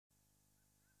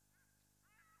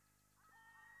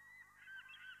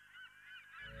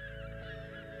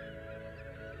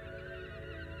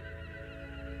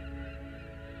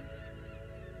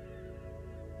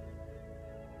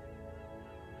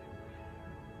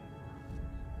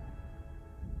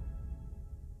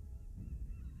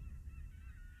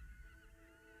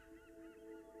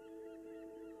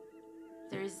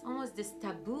there's almost this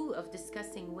taboo of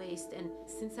discussing waste. And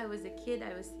since I was a kid,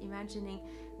 I was imagining,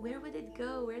 where would it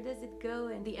go? Where does it go?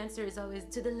 And the answer is always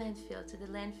to the landfill, to the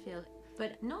landfill.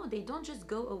 But no, they don't just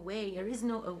go away. There is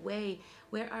no away.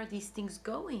 Where are these things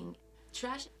going?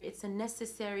 Trash, it's a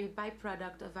necessary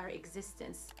byproduct of our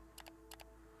existence.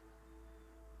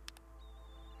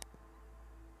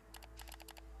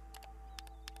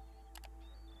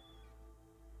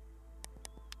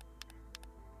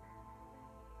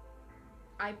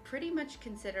 I pretty much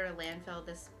consider a landfill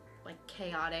this like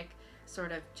chaotic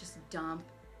sort of just dump,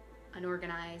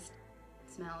 unorganized,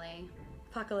 smelly,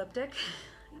 apocalyptic.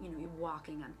 You know, you're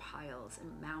walking on piles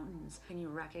and mountains and you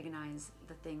recognize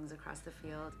the things across the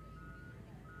field.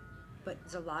 But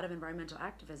there's a lot of environmental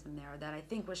activism there that I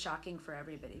think was shocking for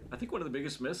everybody. I think one of the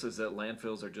biggest myths is that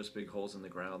landfills are just big holes in the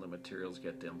ground that materials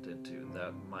get dumped into.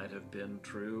 That might have been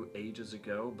true ages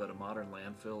ago, but a modern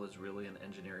landfill is really an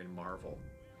engineering marvel.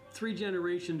 3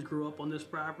 generations grew up on this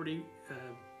property,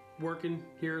 working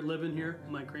here, living here.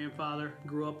 My grandfather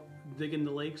grew up digging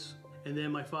the lakes, and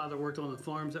then my father worked on the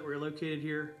farms that were located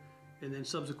here, and then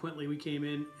subsequently we came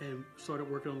in and started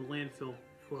working on the landfill.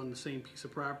 We're on the same piece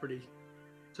of property,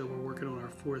 so we're working on our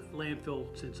 4th landfill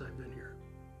since I've been here.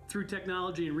 Through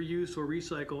technology and reuse or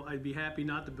recycle, I'd be happy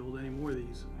not to build any more of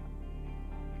these.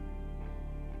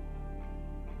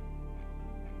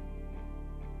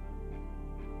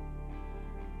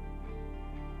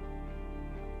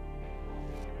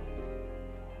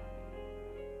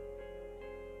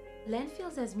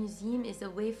 Landfills as museum is a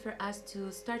way for us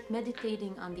to start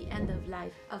meditating on the end of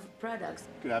life of products.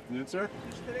 Good afternoon, sir.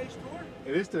 Is this today's store?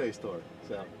 It is today's store.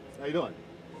 So, how you doing?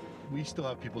 We still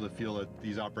have people that feel that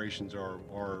these operations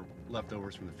are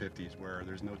leftovers from the 50s, where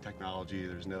there's no technology,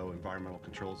 there's no environmental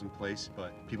controls in place,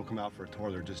 but people come out for a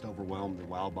tour, they're just overwhelmed and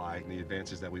wowed by the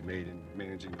advances that we've made in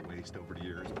managing the waste over the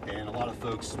years. And a lot of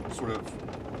folks sort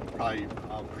of probably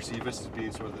perceive us as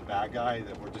being sort of the bad guy,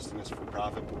 that we're just in this for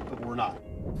profit, but we're not.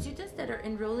 Students that are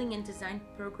enrolling in design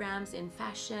programs in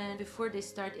fashion, before they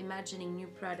start imagining new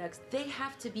products, they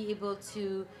have to be able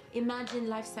to imagine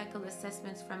life cycle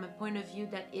assessments from a point of view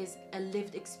that is a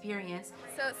lived experience.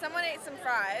 So someone ate some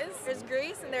fries, there's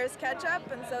grease and there's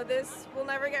ketchup, and so this will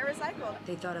never get recycled.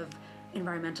 They thought of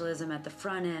environmentalism at the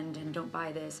front end and don't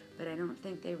buy this, but I don't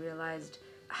think they realized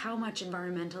how much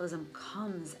environmentalism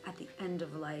comes at the end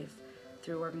of life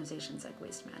through organizations like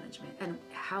Waste Management, and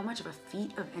how much of a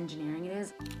feat of engineering it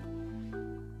is.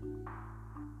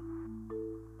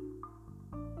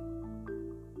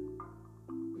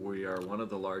 We are one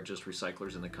of the largest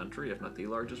recyclers in the country, if not the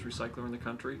largest recycler in the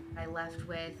country. I left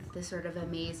with the sort of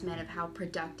amazement of how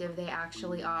productive they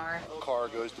actually are. Car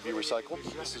goes to be recycled.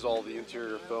 This is all the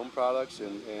interior foam products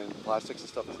and plastics and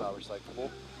stuff that's not recyclable.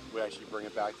 We actually bring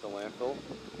it back to the landfill.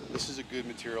 This is a good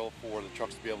material for the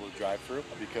trucks to be able to drive through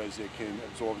because it can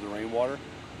absorb the rainwater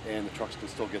and the trucks can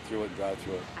still get through it and drive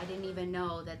through it. I didn't even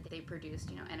know that they produced,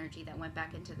 energy that went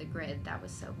back into the grid. That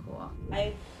was so cool.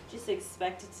 I just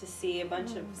expected to see a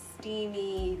bunch of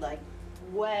steamy,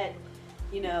 wet,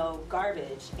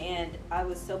 garbage, and I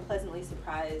was so pleasantly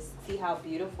surprised to see how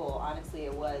beautiful, honestly,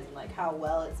 it was, and how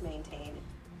well it's maintained.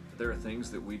 There are things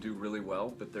that we do really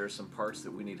well, but there are some parts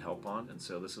that we need help on, and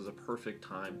so this is a perfect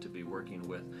time to be working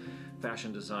with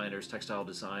fashion designers, textile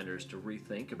designers, to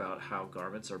rethink about how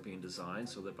garments are being designed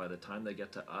so that by the time they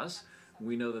get to us,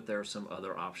 we know that there are some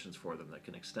other options for them that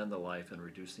can extend the life and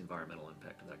reduce the environmental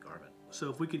impact of that garment.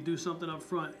 So if we could do something up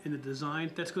front in the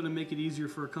design, that's going to make it easier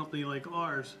for a company like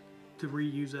ours to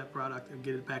reuse that product and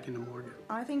get it back in the market.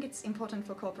 I think it's important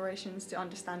for corporations to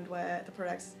understand where the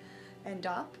products end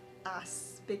up.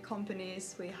 As big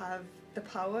companies, we have the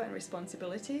power and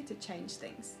responsibility to change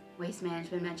things. Waste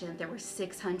Management mentioned that there were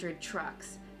 600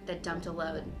 trucks that dumped a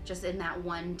load just in that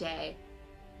one day.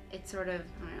 It sort of,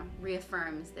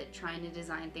 reaffirms that trying to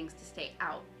design things to stay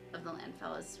out of the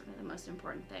landfill is sort of the most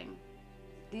important thing.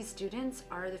 These students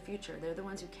are the future. They're the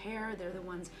ones who care. They're the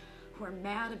ones who are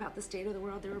mad about the state of the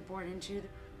world they were born into.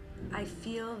 I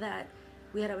feel that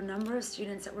we had a number of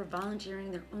students that were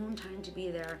volunteering their own time to be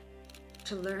there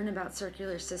to learn about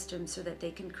circular systems so that they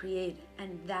can create,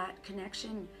 and that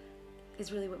connection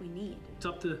is really what we need. It's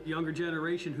up to the younger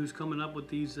generation who's coming up with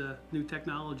these new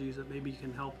technologies that maybe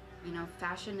can help.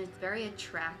 Fashion is very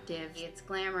attractive, it's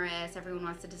glamorous, everyone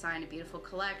wants to design a beautiful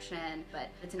collection, but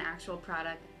it's an actual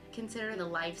product. Consider the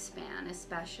lifespan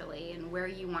especially, and where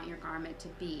you want your garment to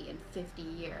be in 50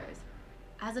 years.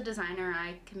 As a designer,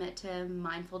 I commit to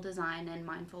mindful design and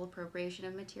mindful appropriation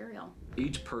of material.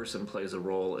 Each person plays a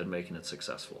role in making it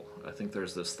successful. I think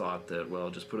there's this thought that, well,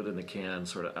 just put it in the can,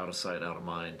 sort of out of sight, out of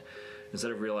mind,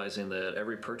 instead of realizing that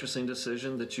every purchasing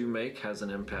decision that you make has an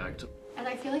impact And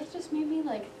I feel like it just made me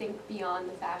like think beyond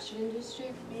the fashion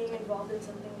industry. Being involved in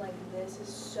something like this is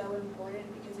so important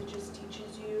because it just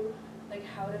teaches you like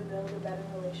how to build a better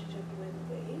relationship with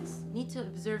waste. We need to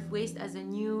observe waste as a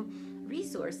new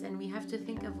resource, and we have to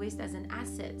think of waste as an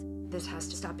asset. This has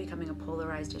to stop becoming a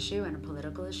polarized issue and a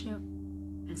political issue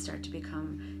and start to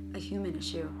become a human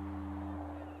issue.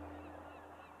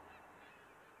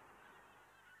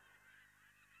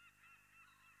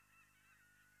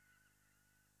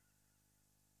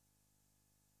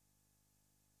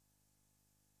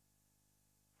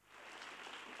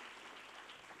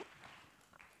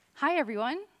 Hi,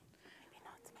 everyone.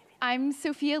 I'm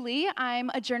Sophia Lee.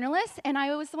 I'm a journalist, and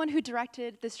I was the one who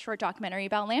directed this short documentary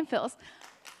about landfills.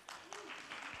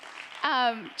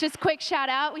 Just quick shout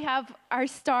out, we have our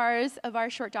stars of our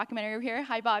short documentary over here.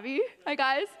 Hi, Bobby. Hi,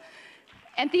 guys.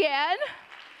 And Theanne.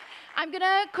 I'm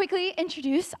gonna quickly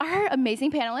introduce our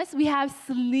amazing panelists. We have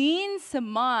Céline,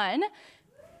 Semaan.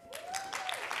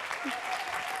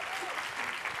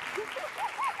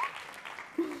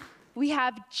 We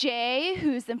have Jay,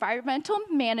 who's the environmental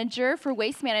manager for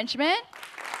waste management.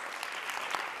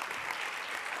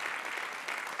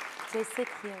 Jay, sit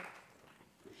here.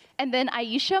 And then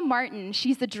Ayesha Martin,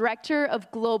 she's the director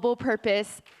of global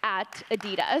purpose at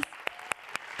Adidas.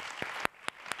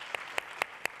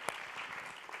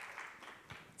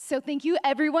 So thank you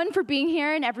everyone for being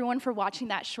here and everyone for watching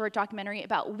that short documentary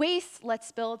about waste.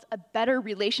 Let's build a better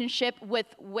relationship with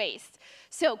waste.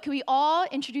 So can we all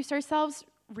introduce ourselves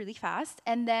really fast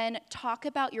and then talk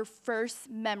about your first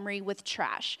memory with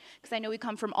trash? Because I know we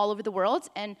come from all over the world,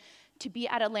 and to be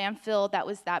at a landfill that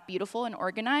was that beautiful and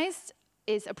organized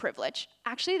is a privilege.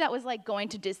 Actually, that was like going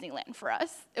to Disneyland for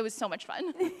us. It was so much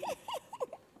fun.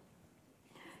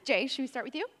 Jay, should we start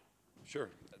with you? Sure.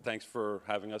 Thanks for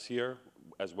having us here.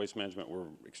 As Waste Management, we're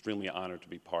extremely honored to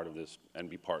be part of this and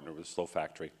be partnered with Slow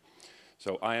Factory.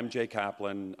 So I am Jay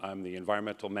Kaplan. I'm the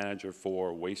environmental manager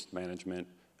for waste management,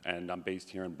 and I'm based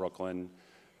here in Brooklyn.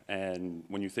 And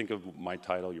when you think of my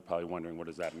title, you're probably wondering, what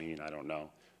does that mean? I don't know.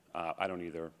 I don't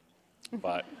either.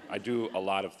 But I do a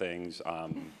lot of things.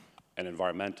 An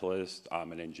environmentalist,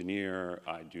 I'm an engineer,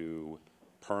 I do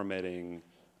permitting,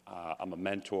 I'm a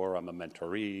mentor, I'm a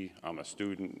mentoree, I'm a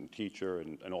student and teacher,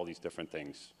 and all these different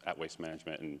things at Waste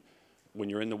Management. And when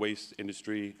you're in the waste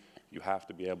industry, you have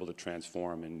to be able to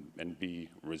transform and be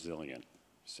resilient.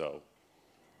 So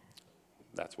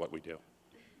that's what we do.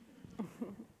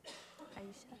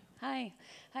 Hi.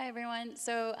 Hi, everyone.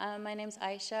 So my name's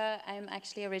Ayesha. I'm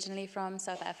actually originally from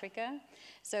South Africa.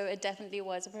 So it definitely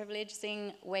was a privilege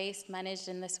seeing waste managed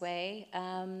in this way.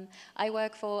 I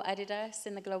work for Adidas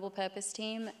in the global purpose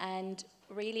team, and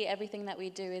really everything that we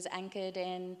do is anchored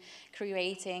in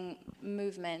creating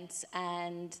movements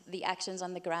and the actions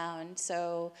on the ground.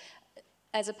 So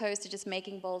as opposed to just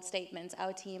making bold statements,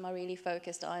 our team are really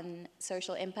focused on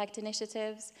social impact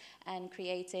initiatives and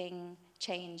creating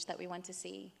change that we want to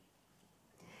see.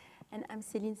 And I'm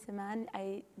Céline Semaan.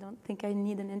 I don't think I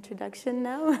need an introduction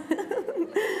now,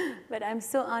 but I'm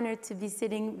so honored to be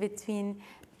sitting between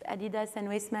Adidas and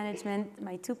Waste Management,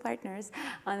 my two partners,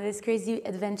 on this crazy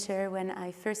adventure. When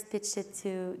I first pitched it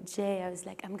to Jay, I was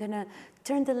like, I'm gonna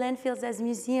turn the landfills as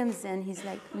museums, and he's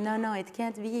like, no, it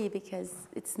can't be because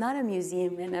it's not a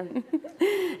museum. And,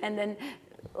 and then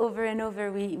over and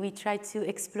over, we try to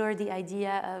explore the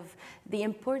idea of the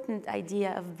important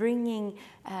idea of bringing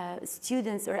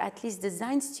students, or at least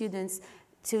design students,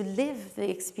 to live the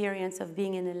experience of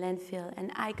being in a landfill.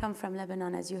 And I come from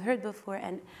Lebanon, as you heard before,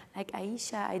 and like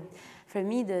Ayesha, for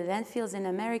me, the landfills in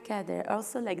America, they're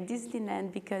also like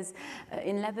Disneyland, because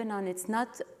in Lebanon, it's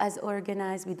not as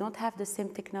organized. We don't have the same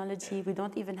technology. We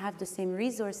don't even have the same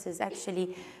resources.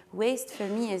 Actually, waste for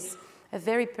me is a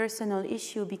very personal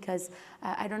issue, because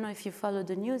I don't know if you follow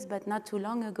the news, but not too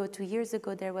long ago, 2 years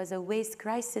ago, there was a waste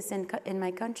crisis in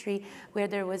my country, where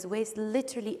there was waste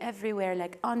literally everywhere,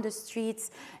 like on the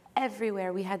streets,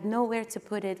 everywhere. We had nowhere to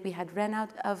put it. We had run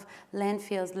out of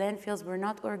landfills. Landfills were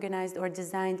not organized or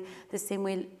designed the same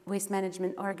way waste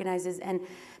management organizes. And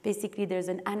basically, there's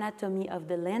an anatomy of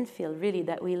the landfill, really,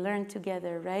 that we learned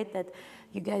together, right? That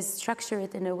you guys structure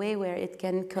it in a way where it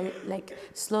can like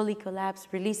slowly collapse,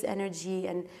 release energy,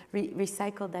 and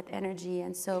recycle that energy.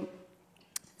 And so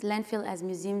landfill as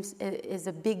museums is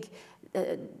a big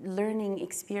learning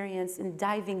experience in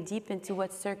diving deep into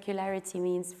what circularity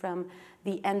means from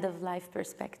the end-of-life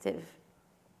perspective.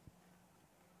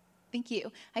 Thank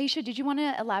you. Ayesha, did you want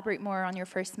to elaborate more on your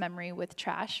first memory with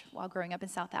trash while growing up in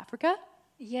South Africa?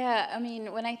 Yeah, I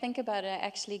mean, when I think about it, I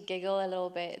actually giggle a little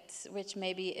bit, which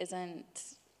maybe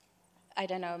isn't I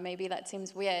don't know, maybe that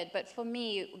seems weird, but for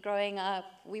me, growing up,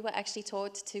 we were actually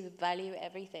taught to value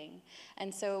everything.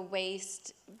 And so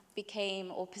waste became,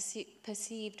 or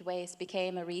perceived waste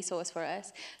became a resource for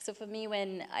us. So for me,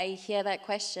 when I hear that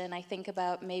question, I think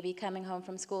about maybe coming home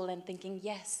from school and thinking,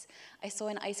 yes, I saw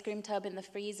an ice cream tub in the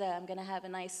freezer, I'm gonna have a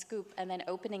nice scoop, and then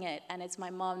opening it, and it's my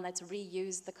mom that's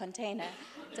reused the container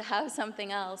to have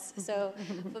something else. So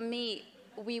for me,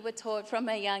 we were taught from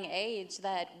a young age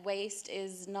that waste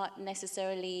is not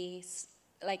necessarily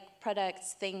like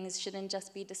products, things shouldn't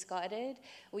just be discarded.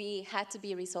 We had to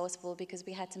be resourceful because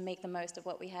we had to make the most of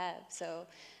what we have. So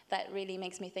that really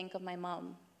makes me think of my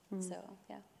mom. So,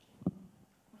 yeah.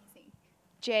 Amazing.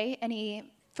 Jay,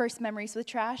 any first memories with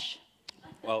trash?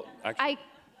 Well, actually,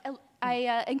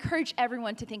 I encourage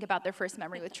everyone to think about their first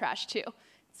memory with trash, too.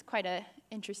 It's quite an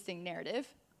interesting narrative.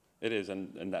 it is,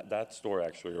 and that story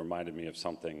actually reminded me of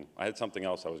something. I had something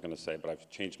else I was going to say, but I've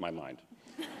changed my mind.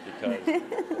 Because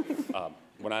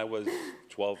when I was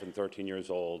 12 and 13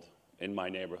 years old, in my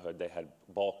neighborhood, they had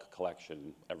bulk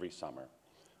collection every summer.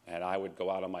 And I would go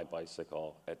out on my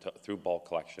bicycle through bulk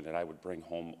collection, and I would bring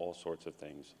home all sorts of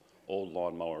things, old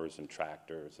lawnmowers and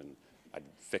tractors, and I'd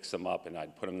fix them up, and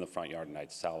I'd put them in the front yard, and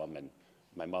I'd sell them. And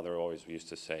my mother always used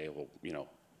to say, well, you know,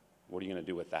 what are you going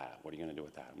to do with that? What are you going to do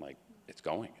with that? I'm like, it's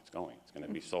going to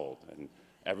be sold. And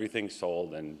everything's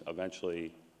sold, and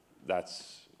eventually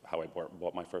that's how I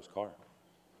bought my first car.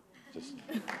 Just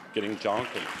getting junk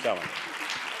and selling.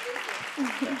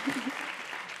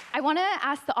 I want to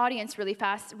ask the audience really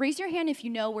fast. Raise your hand if you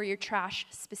know where your trash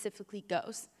specifically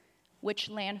goes. Which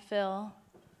landfill?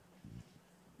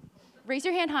 Raise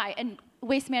your hand high, and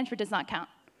waste management does not count.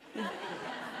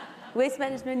 Waste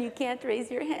management, you can't raise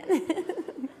your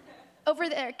hand. Over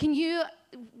there,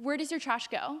 where does your trash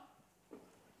go?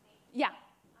 Yeah.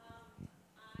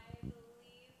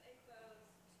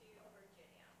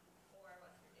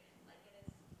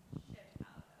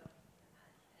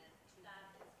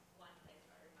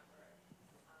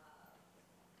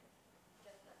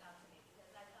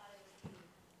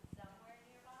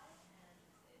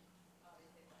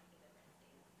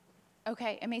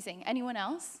 Okay, amazing. Anyone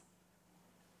else?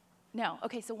 No.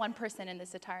 Okay, so one person in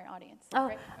this entire audience. Oh,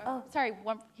 right? oh. Sorry,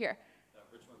 one here.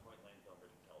 Richmond Point Landfill,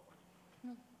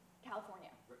 Richmond, California. California.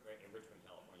 Right in Richmond,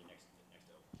 California, next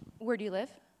to. Where do you live?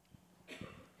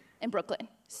 In Brooklyn.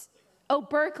 Oh,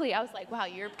 Berkeley. I was like, wow,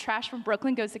 your trash from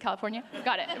Brooklyn goes to California?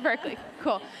 Got it, Berkeley.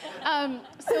 Cool.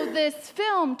 So this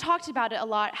film talked about it a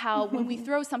lot, how when we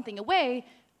throw something away,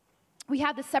 we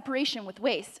have this separation with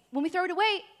waste. When we throw it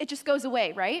away, it just goes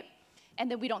away, right? And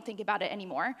then we don't think about it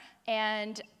anymore.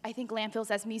 And I think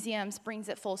landfills as museums brings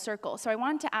it full circle. So I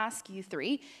wanted to ask you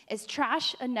three, is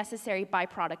trash a necessary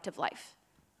byproduct of life?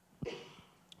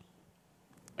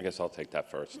 I guess I'll take that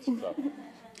first. So,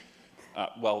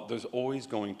 well, there's always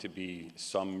going to be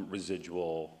some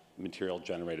residual material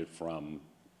generated from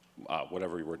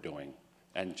whatever we're doing.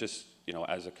 And just, you know,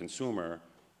 as a consumer,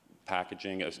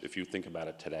 packaging, if you think about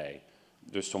it today,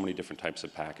 there's so many different types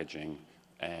of packaging,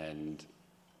 and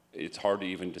it's hard to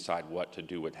even decide what to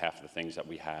do with half the things that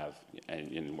we have.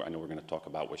 And I know we're going to talk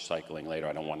about recycling later.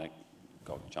 I don't want to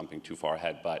go jumping too far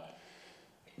ahead, but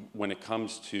when it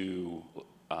comes to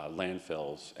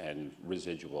landfills and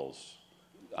residuals,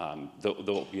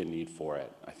 there'll be a need for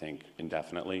it, I think,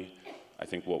 indefinitely. I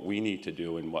think what we need to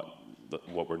do and what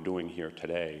we're doing here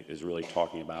today is really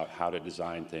talking about how to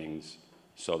design things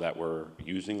so that we're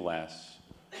using less,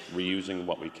 reusing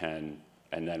what we can,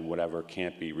 and then whatever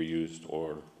can't be reused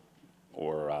or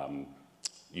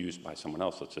used by someone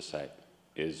else, let's just say,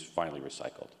 is finally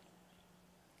recycled.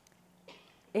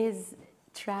 Is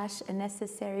trash a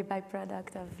necessary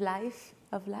byproduct of life?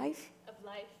 Of life.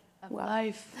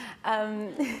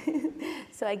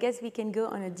 So I guess we can go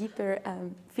on a deeper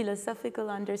philosophical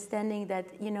understanding that,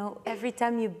 you know, every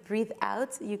time you breathe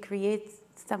out, you create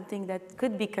something that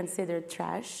could be considered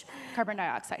trash. Carbon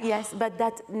dioxide. Yes, but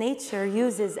that nature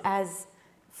uses as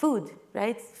food,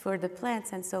 right, for the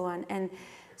plants and so on. And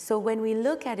so when we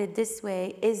look at it this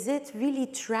way, is it really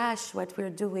trash what we're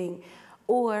doing?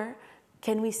 Or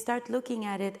can we start looking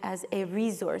at it as a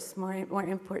resource, more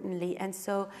importantly? And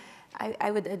so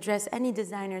I would address any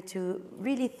designer to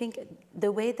really think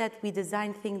the way that we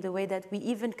design things, the way that we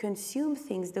even consume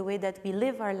things, the way that we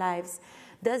live our lives,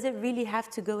 does it really have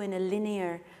to go in a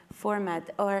linear format?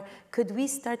 Or could we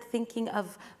start thinking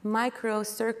of micro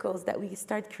circles that we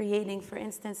start creating, for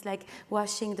instance, like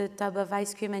washing the tub of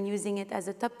ice cream and using it as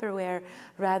a Tupperware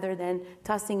rather than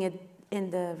tossing it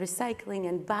in the recycling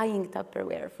and buying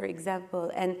Tupperware, for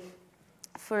example. And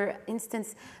for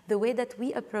instance, the way that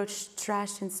we approach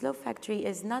trash in Slow Factory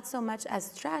is not so much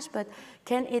as trash, but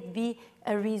can it be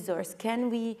a resource? Can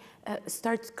we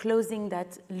start closing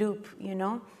that loop, you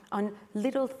know, on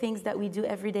little things that we do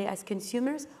every day as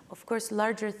consumers, of course,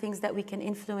 larger things that we can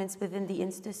influence within the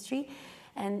industry.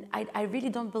 And I really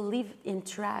don't believe in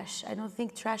trash. I don't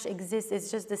think trash exists.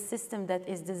 It's just the system that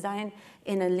is designed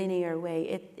in a linear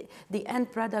way. The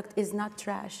end product is not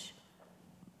trash.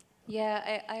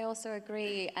 Yeah, I also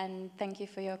agree, and thank you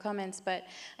for your comments, but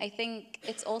I think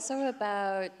it's also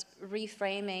about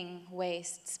reframing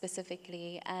waste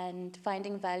specifically and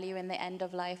finding value in the end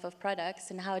of life of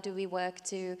products, and how do we work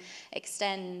to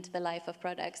extend the life of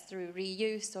products through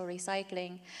reuse or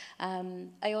recycling.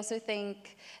 I also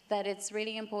think that it's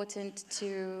really important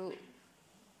to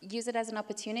use it as an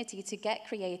opportunity to get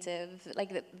creative.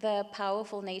 Like the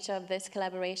powerful nature of this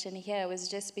collaboration here was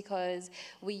just because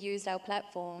we used our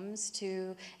platforms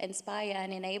to inspire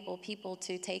and enable people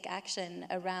to take action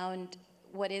around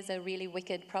what is a really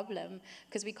wicked problem,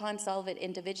 because we can't solve it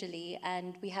individually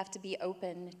and we have to be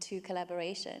open to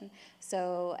collaboration.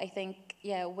 So I think,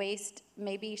 yeah, waste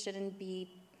maybe shouldn't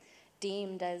be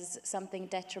deemed as something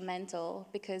detrimental,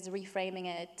 because reframing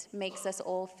it makes us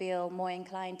all feel more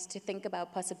inclined to think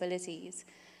about possibilities.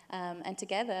 And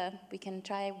together, we can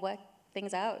try and work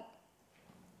things out.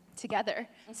 Together.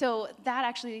 So that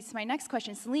actually leads to my next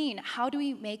question. Céline, how do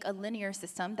we make a linear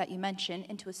system that you mentioned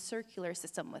into a circular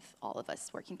system with all of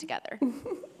us working together?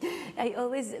 I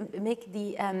always make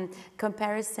the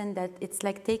comparison that it's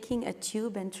like taking a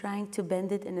tube and trying to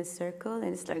bend it in a circle,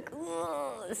 and it's like,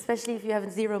 especially if you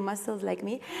have zero muscles like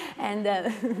me. And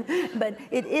but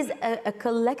it is a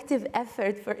collective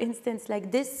effort. For instance,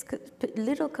 like this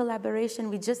little collaboration,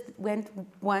 we just went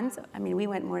once. I mean, we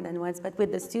went more than once, but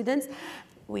with the students.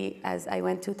 As I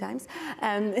went 2 times.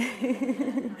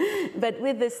 But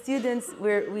with the students,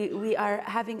 we are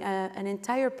having an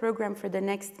entire program for the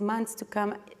next months to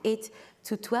come, 8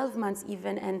 to 12 months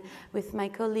even, and with my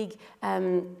colleague,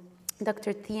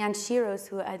 Dr. Tian Shiros,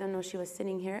 who I don't know, she was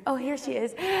sitting here. Oh, here she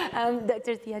is.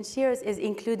 Dr. Tian Shiros is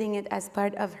including it as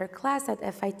part of her class at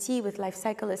FIT with life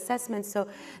cycle assessment. So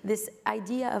this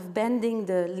idea of bending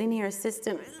the linear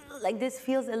system, like this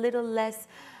feels a little less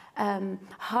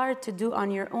hard to do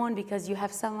on your own, because you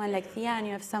have someone like Thian,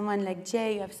 you have someone like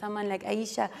Jay, you have someone like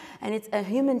Ayesha, and it's a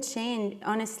human chain.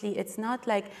 Honestly, it's not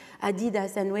like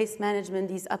Adidas and waste management,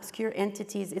 these obscure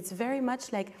entities. It's very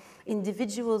much like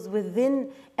individuals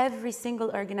within every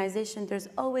single organization. There's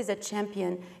always a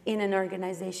champion in an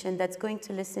organization that's going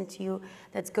to listen to you,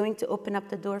 that's going to open up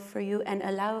the door for you and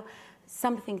allow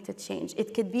something to change.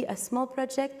 It could be a small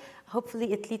project.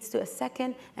 Hopefully it leads to a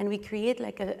second, and we create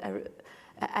like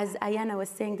as Ayana was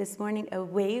saying this morning, a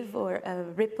wave or a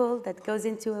ripple that goes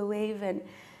into a wave, and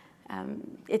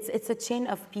it's a chain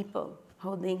of people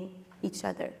holding each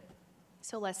other.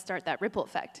 So let's start that ripple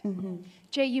effect. Mm-hmm.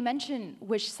 Jay, you mentioned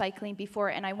wish cycling before,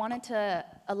 and I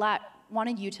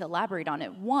wanted you to elaborate on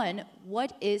it. One,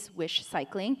 what is wish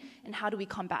cycling, and how do we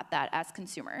combat that as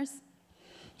consumers?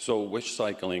 So wish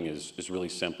cycling is really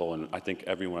simple, and I think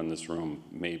everyone in this room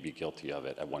may be guilty of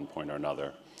it at one point or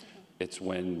another. It's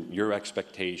when your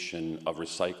expectation of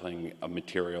recycling a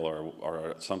material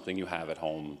or something you have at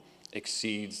home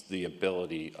exceeds the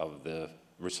ability of the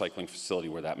recycling facility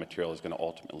where that material is going to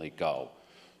ultimately go.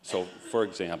 So, for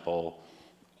example,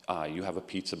 you have a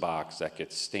pizza box that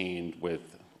gets stained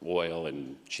with oil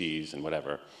and cheese and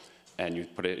whatever, and you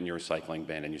put it in your recycling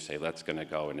bin and you say, that's going to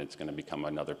go and it's going to become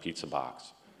another pizza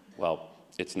box. Well,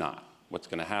 it's not. What's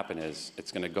going to happen is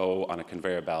it's going to go on a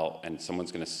conveyor belt and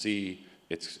someone's going to see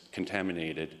it's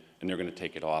contaminated, and they're going to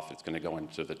take it off. It's going to go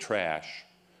into the trash,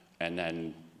 and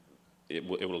then it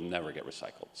will never get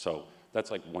recycled. So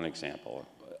that's like one example.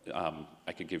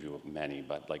 I could give you many,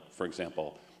 but like, for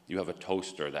example, you have a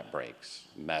toaster that breaks,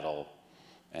 metal,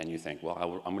 and you think, well,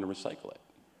 I'm going to recycle it,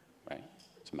 right?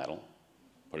 It's metal,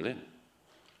 put it in.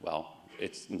 Well,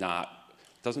 it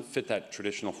doesn't fit that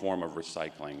traditional form of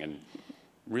recycling, and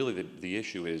really the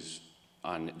issue is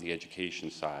on the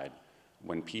education side.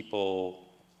 When people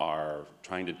are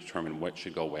trying to determine what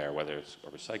should go where, whether it's a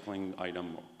recycling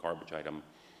item or garbage item,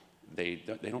 they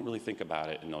don't really think about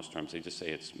it in those terms. They just say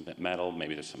it's metal,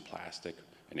 maybe there's some plastic,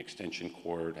 an extension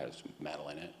cord has metal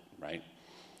in it, right?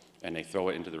 And they throw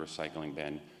it into the recycling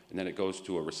bin, and then it goes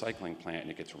to a recycling plant and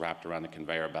it gets wrapped around the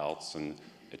conveyor belts, and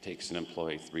it takes an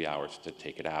employee 3 hours to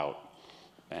take it out,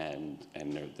 and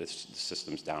the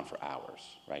system's down for hours,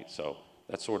 right? So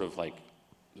that's sort of like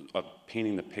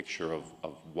painting the picture of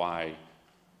why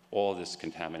all this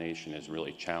contamination is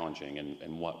really challenging,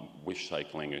 and what wish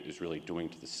cycling is really doing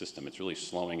to the system. It's really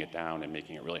slowing it down and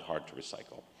making it really hard to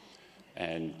recycle.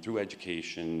 And through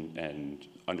education and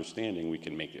understanding, we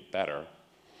can make it better.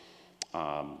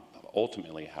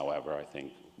 Ultimately, however, I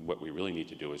think what we really need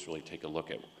to do is really take a look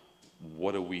at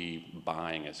what are we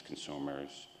buying as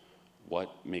consumers? What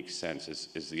makes sense?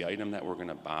 Is the item that we're going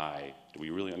to buy, do we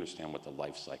really understand what the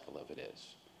life cycle of it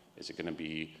is? Is it going to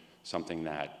be something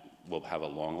that will have a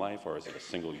long life, or is it a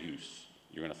single use?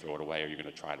 You're going to throw it away, or you're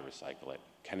going to try to recycle it?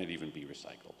 Can it even be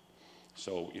recycled?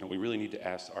 So, we really need to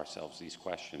ask ourselves these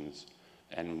questions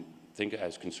and think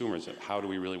as consumers of how do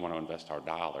we really want to invest our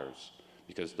dollars,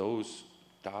 because those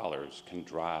dollars can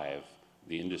drive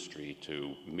the industry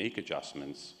to make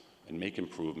adjustments and make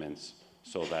improvements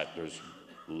so that there's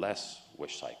less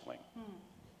wish cycling.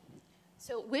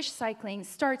 So wish cycling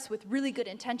starts with really good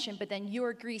intention, but then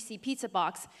your greasy pizza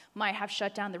box might have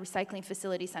shut down the recycling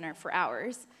facility center for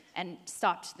hours and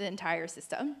stopped the entire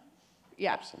system.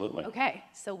 Yeah. Absolutely. Okay,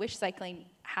 so wish cycling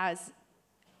has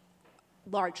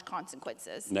large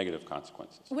consequences. Negative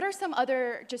consequences. What are some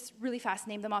other, just really fast,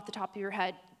 name them off the top of your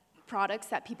head, products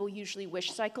that people usually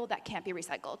wish cycle that can't be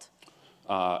recycled?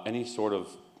 Any sort of,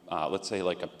 let's say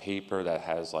like a paper that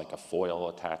has like a foil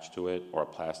attached to it, or a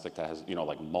plastic that has,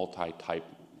 like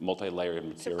multi-layered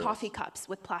material. So coffee cups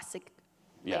with plastic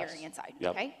layering inside,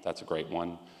 Yep. Okay? That's a great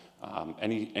one.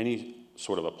 Any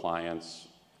sort of appliance,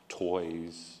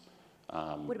 toys.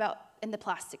 What about in the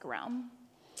plastic realm?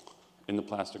 In the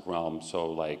plastic realm,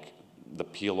 so like the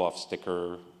peel-off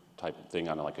sticker type of thing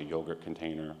on like a yogurt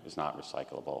container is not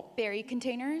recyclable. Berry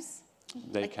containers?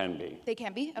 They can be. They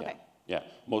can be? Okay. Yeah,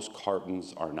 most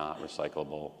cartons are not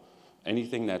recyclable.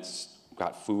 Anything that's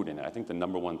got food in it, I think the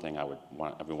number one thing I would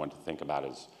want everyone to think about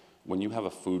is when you have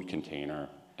a food container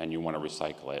and you want to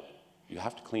recycle it, you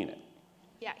have to clean it.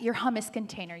 Yeah, your hummus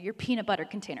container, your peanut butter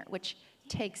container, which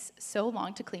takes so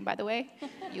long to clean, by the way.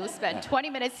 You'll spend 20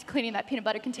 minutes cleaning that peanut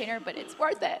butter container, but it's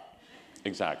worth it.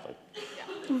 Exactly.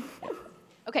 Yeah.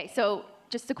 Okay, so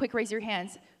just a quick raise your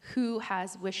hands. Who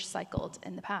has wish cycled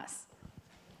in the past?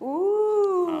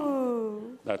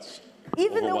 Ooh. That's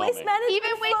even the waste management.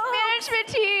 Even waste management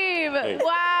team. Hey.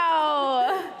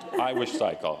 Wow. I wish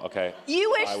cycle, okay?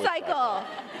 You wish cycle.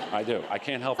 I do. I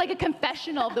can't help It's like a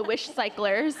confessional of the wish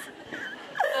cyclers.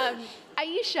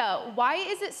 Ayesha, why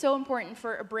is it so important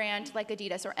for a brand like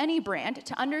Adidas or any brand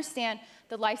to understand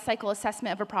the life cycle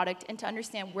assessment of a product and to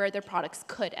understand where their products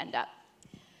could end up?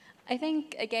 I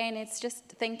think, again, it's just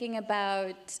thinking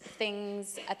about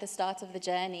things at the start of the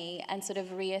journey and sort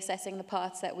of reassessing the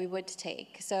paths that we would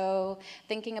take. So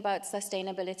thinking about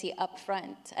sustainability up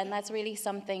front, and that's really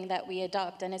something that we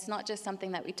adopt. And it's not just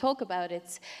something that we talk about,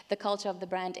 it's the culture of the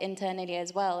brand internally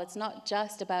as well. It's not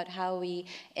just about how we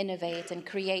innovate and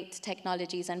create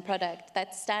technologies and product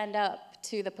that stand up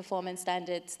to the performance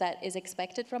standards that is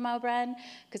expected from our brand,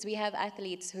 because we have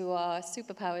athletes who are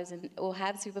superpowers or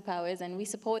have superpowers, and we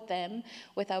support them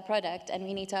with our product, and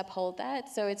we need to uphold that.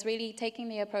 So it's really taking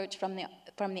the approach from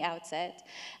the outset,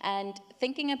 and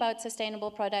thinking about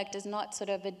sustainable product is not sort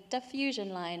of a diffusion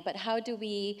line, but how do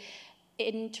we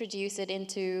introduce it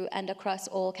into and across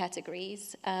all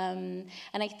categories? And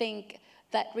I think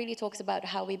that really talks about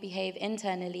how we behave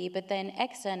internally, but then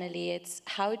externally, it's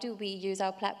how do we use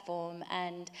our platform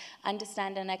and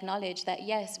understand and acknowledge that,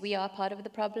 yes, we are part of the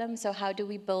problem, so how do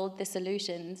we build the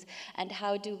solutions, and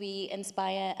how do we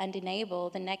inspire and enable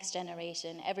the next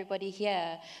generation, everybody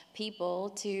here,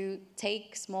 people, to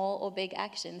take small or big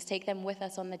actions, take them with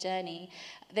us on the journey.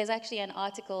 There's actually an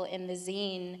article in the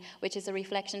zine, which is a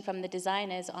reflection from the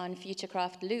designers on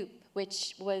Futurecraft Loop,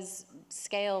 which was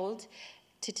scaled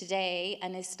to today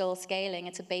and is still scaling.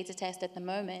 It's a beta test at the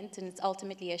moment, and it's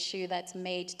ultimately a shoe that's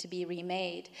made to be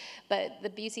remade. But the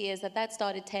beauty is that that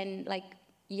started 10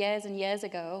 years and years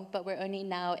ago, but we're only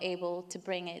now able to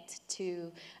bring it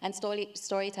to, and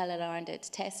storytell around it,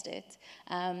 test it.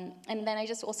 And then I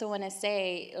just also want to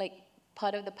say,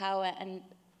 part of the power, and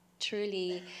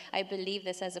truly, I believe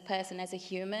this as a person, as a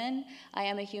human, I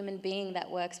am a human being that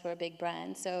works for a big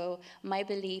brand. So my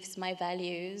beliefs, my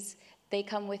values, they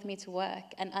come with me to work,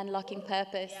 and unlocking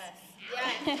purpose.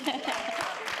 Yes.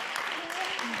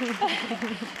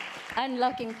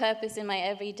 Unlocking purpose in my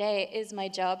everyday is my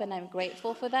job, and I'm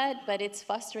grateful for that, but it's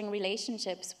fostering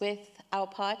relationships with our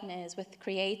partners, with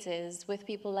creators, with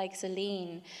people like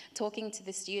Céline, talking to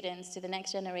the students, to the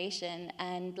next generation,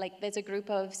 and there's a group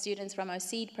of students from our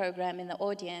SEED program in the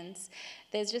audience.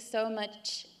 There's just so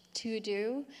much to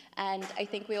do, and I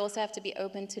think we also have to be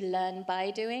open to learn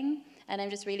by doing. And I'm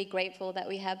just really grateful that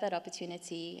we have that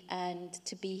opportunity and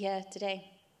to be here today.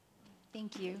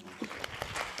 Thank you.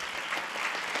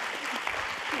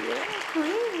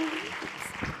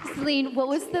 Céline, what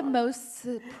was the most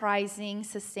surprising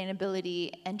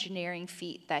sustainability engineering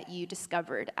feat that you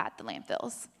discovered at the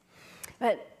landfills?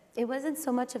 But it wasn't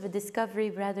so much of a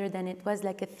discovery rather than it was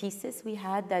like a thesis we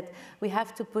had that we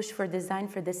have to push for design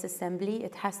for disassembly.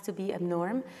 It has to be a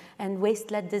norm. And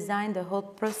waste-led design, the whole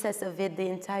process of it, the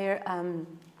entire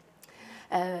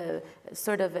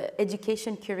sort of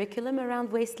education curriculum around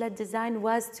waste-led design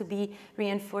was to be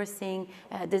reinforcing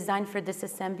design for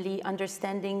disassembly,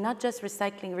 understanding not just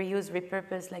recycling, reuse,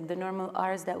 repurpose, like the normal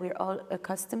R's that we're all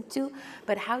accustomed to,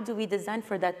 but how do we design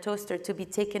for that toaster to be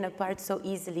taken apart so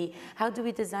easily? How do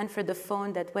we design for the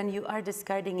phone that when you are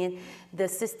discarding it, the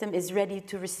system is ready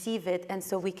to receive it, and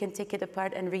so we can take it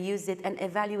apart and reuse it and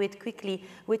evaluate quickly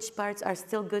which parts are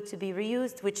still good to be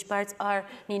reused, which parts are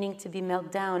needing to be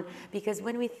melted down. Because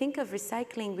when we think of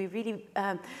recycling, we really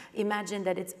imagine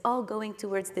that it's all going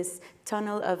towards this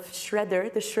tunnel of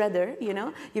shredder, the shredder, you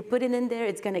know? You put it in there,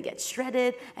 it's gonna get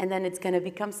shredded, and then it's gonna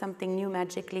become something new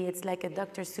magically. It's like a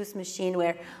Dr. Seuss machine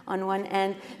where on one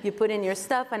end you put in your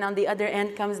stuff, and on the other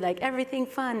end comes like everything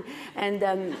fun. And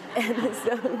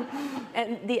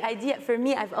the idea, for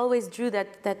me, I've always drew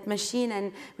that machine,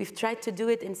 and we've tried to do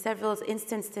it in several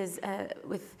instances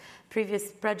with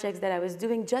previous projects that I was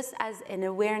doing, just as an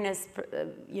awareness,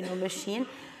 machine.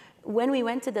 When we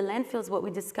went to the landfills, what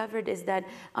we discovered is that,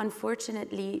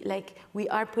 unfortunately, like, we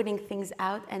are putting things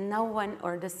out, and no one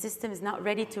or the system is not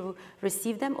ready to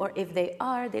receive them, or if they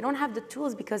are, they don't have the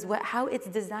tools, because how it's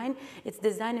designed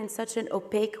in such an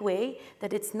opaque way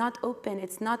that it's not open,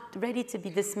 it's not ready to be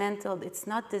dismantled, it's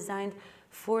not designed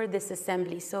for this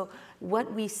assembly. So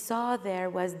what we saw there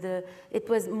was it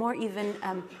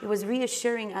was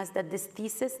reassuring us that this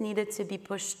thesis needed to be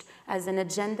pushed as an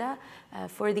agenda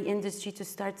for the industry to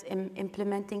start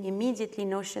implementing immediately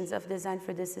notions of design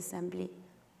for disassembly.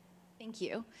 Thank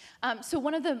you. So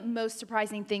one of the most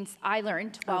surprising things I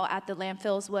learned while at the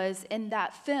landfills was in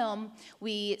that film,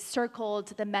 we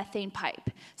circled the methane pipe.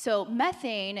 So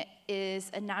methane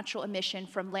is a natural emission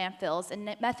from landfills, and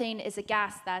methane is a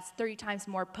gas that's 30 times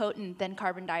more potent than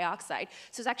carbon dioxide.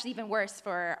 So it's actually even worse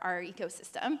for our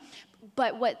ecosystem.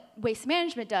 But what waste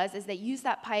management does is they use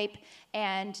that pipe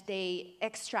and they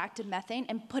extract the methane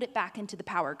and put it back into the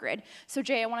power grid. So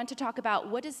Jay, I wanted to talk about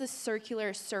what does the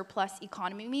circular surplus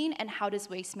economy mean, and how does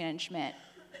waste management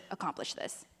accomplish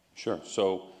this? Sure.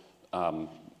 So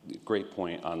great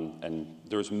point and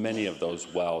there's many of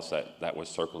those wells that was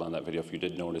circled on that video. If you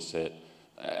did notice it,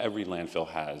 every landfill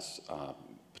has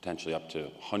potentially up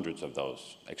to hundreds of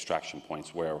those extraction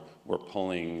points where we're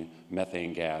pulling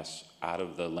methane gas out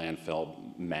of the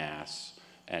landfill mass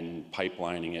and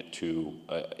pipelining it to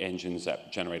engines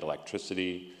that generate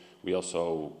electricity. We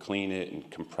also clean it and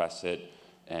compress it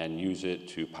and use it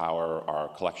to power our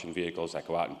collection vehicles that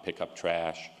go out and pick up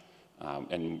trash.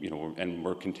 And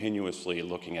we're continuously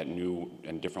looking at new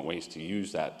and different ways to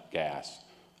use that gas.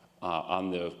 On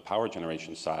the power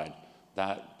generation side,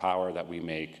 that power that we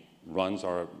make runs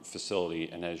our facility,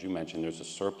 and as you mentioned, there's a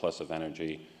surplus of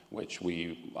energy which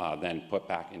we then put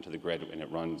back into the grid, and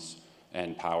it runs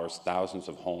and powers thousands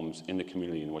of homes in the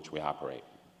community in which we operate.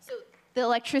 So the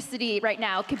electricity right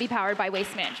now could be powered by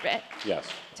waste management? Yes.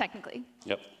 Technically?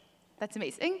 Yep. That's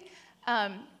amazing.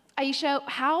 Ayesha,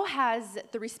 how has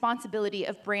the responsibility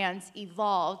of brands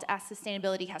evolved as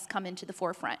sustainability has come into the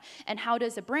forefront? And how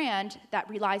does a brand that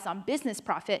relies on business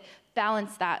profit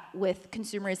balance that with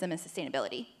consumerism and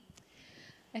sustainability?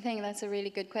 I think that's a really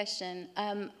good question.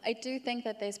 I do think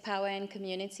that there's power in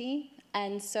community,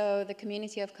 and so the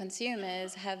community of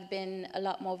consumers have been a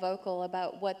lot more vocal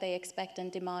about what they expect and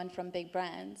demand from big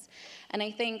brands. And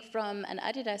I think from an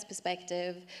Adidas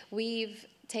perspective, we've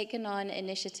taken on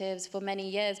initiatives for many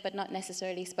years, but not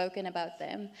necessarily spoken about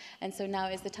them. And so now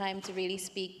is the time to really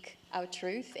speak our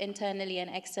truth internally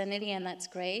and externally, and that's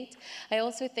great. I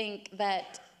also think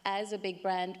that as a big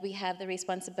brand, we have the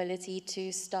responsibility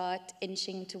to start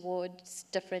inching towards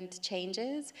different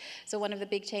changes. So one of the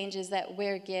big changes that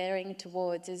we're gearing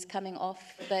towards is coming off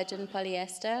virgin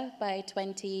polyester by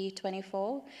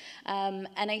 2024. And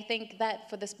I think that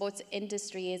for the sports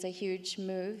industry is a huge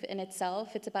move in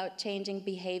itself. It's about changing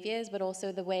behaviors, but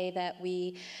also the way that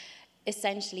we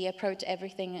essentially approach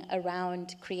everything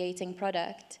around creating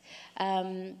product.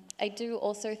 I do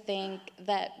also think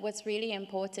that what's really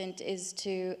important is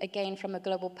to, again, from a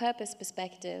global purpose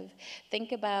perspective,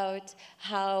 think about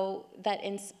how that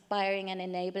inspiring and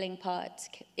enabling part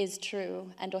is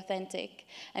true and authentic.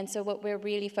 And so what we're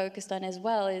really focused on as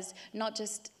well is not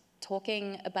just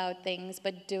talking about things,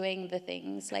 but doing the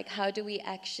things. Like, how do we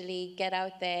actually get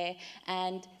out there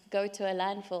and go to a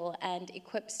landfill and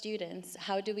equip students?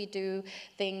 How do we do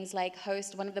things like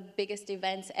host one of the biggest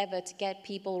events ever to get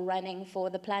people running for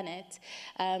the planet?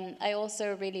 I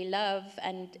also really love,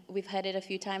 and we've heard it a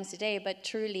few times today, but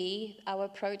truly our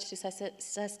approach to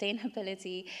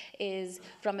sustainability is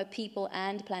from a people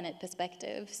and planet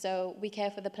perspective. So we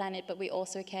care for the planet, but we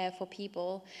also care for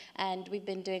people, and we've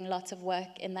been doing lots of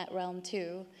work in that realm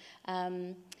too.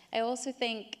 I also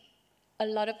think a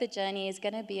lot of the journey is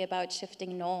going to be about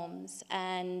shifting norms,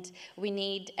 and we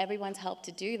need everyone's help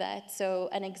to do that. So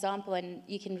an example, and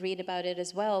you can read about it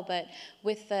as well, but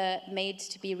with the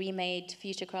made-to-be-remade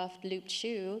Futurecraft looped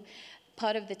shoe,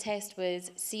 part of the test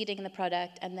was seeding the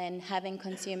product and then having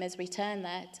consumers return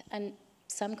that. And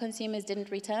some consumers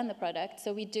didn't return the product,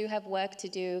 so we do have work to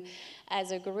do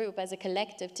as a group, as a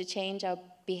collective, to change our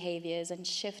behaviors and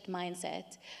shift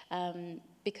mindset,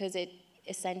 because it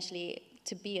essentially,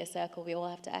 to be a circle, we all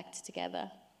have to act together.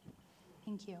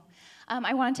 Thank you.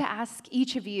 I wanted to ask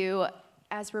each of you,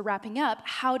 as we're wrapping up,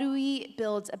 how do we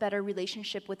build a better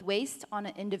relationship with waste on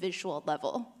an individual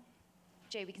level?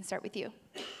 Jay, we can start with you.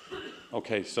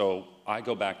 Okay, so I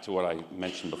go back to what I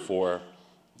mentioned before.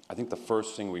 I think the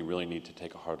first thing we really need to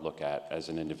take a hard look at as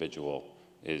an individual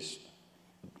is,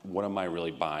 what am I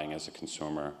really buying as a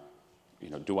consumer? You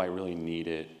know, do I really need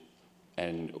it?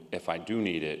 And if I do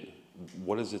need it,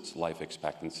 what is its life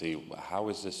expectancy? How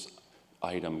is this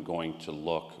item going to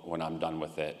look when I'm done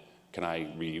with it? Can I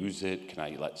reuse it? Can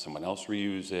I let someone else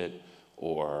reuse it?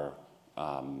 Or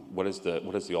what is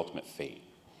the ultimate fate?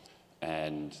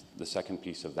 And the second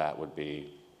piece of that would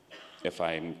be, if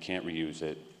I can't reuse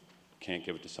it, can't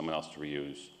give it to someone else to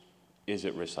reuse, is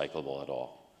it recyclable at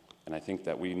all? And I think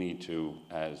that we need to,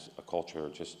 as a culture,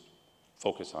 just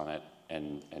focus on it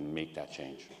and make that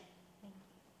change.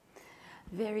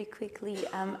 Very quickly,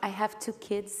 I have 2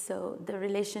 kids, so the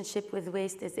relationship with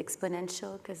waste is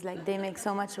exponential, because like they make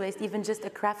so much waste. Even just a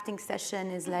crafting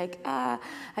session is like,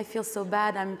 I feel so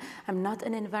bad. I'm not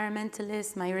an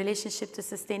environmentalist. My relationship to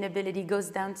sustainability goes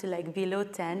down to like below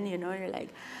 10. You know, you're like,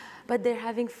 but they're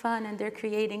having fun and they're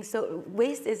creating. So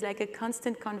waste is like a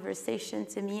constant conversation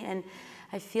to me, and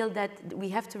I feel that we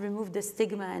have to remove the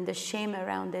stigma and the shame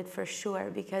around it for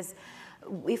sure, because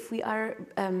if we are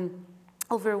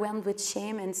overwhelmed with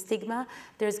shame and stigma,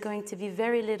 there's going to be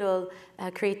very little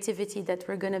creativity that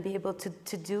we're going to be able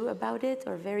to do about it,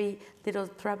 or very little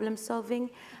problem solving.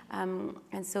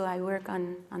 And so I work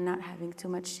on not having too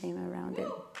much shame around it.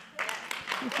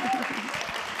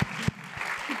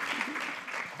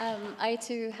 I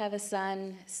too have a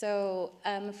son. So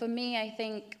for me, I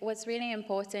think what's really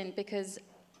important, because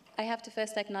I have to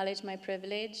first acknowledge my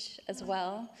privilege as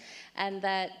well, and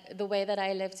that the way that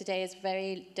I live today is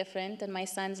very different, and my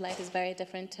son's life is very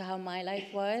different to how my life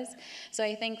was. So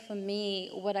I think for me,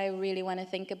 what I really want to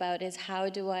think about is, how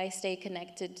do I stay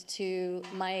connected to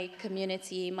my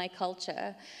community, my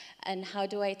culture, and how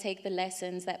do I take the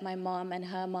lessons that my mom and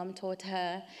her mom taught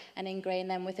her and ingrain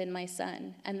them within my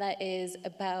son? And that is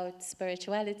about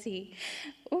spirituality.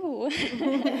 Ooh.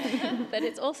 But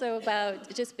it's also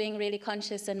about just being really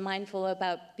conscious and mindful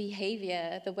about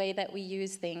behavior, the way that we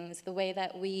use things, the way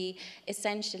that we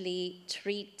essentially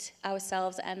treat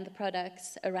ourselves and the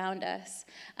products around us.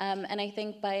 And I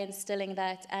think by instilling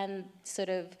that, and sort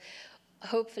of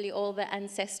hopefully all the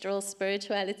ancestral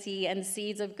spirituality and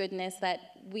seeds of goodness that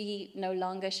we no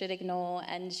longer should ignore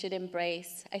and should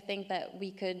embrace, I think that we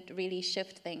could really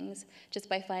shift things just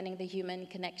by finding the human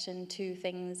connection to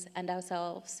things and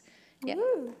ourselves. Yeah.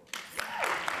 Woo.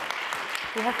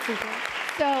 We have to go.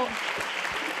 So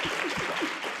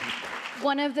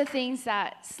one of the things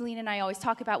that Céline and I always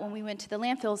talk about when we went to the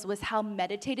landfills was how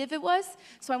meditative it was.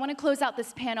 So I want to close out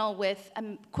this panel with a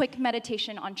quick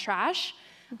meditation on trash.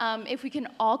 If we can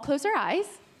all close our eyes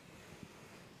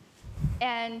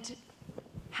and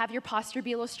have your posture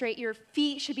be a little straight. Your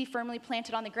feet should be firmly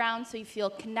planted on the ground so you feel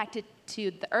connected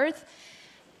to the earth.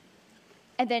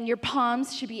 And then your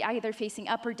palms should be either facing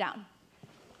up or down.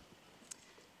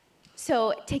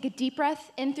 So take a deep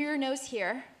breath in through your nose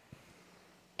here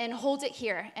and hold it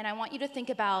here. And I want you to think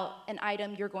about an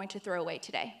item you're going to throw away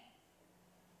today.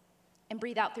 And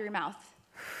breathe out through your mouth.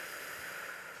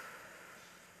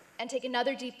 And take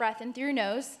another deep breath in through your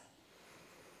nose.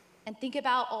 And think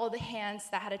about all the hands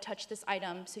that had to touch this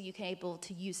item so you can be able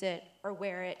to use it or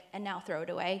wear it and now throw it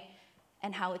away,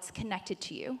 and how it's connected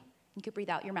to you. You can breathe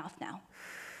out your mouth now.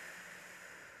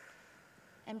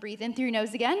 And breathe in through your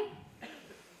nose again.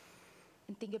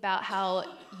 And think about how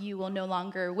you will no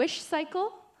longer wish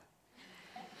cycle.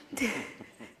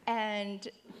 And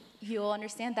you'll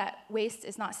understand that waste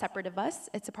is not separate of us.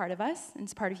 It's a part of us, and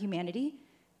it's part of humanity.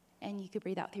 And you could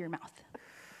breathe out through your mouth.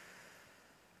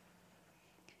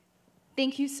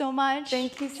 Thank you so much.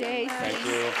 Thank you, Jay. Thank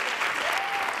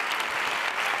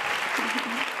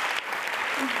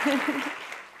you.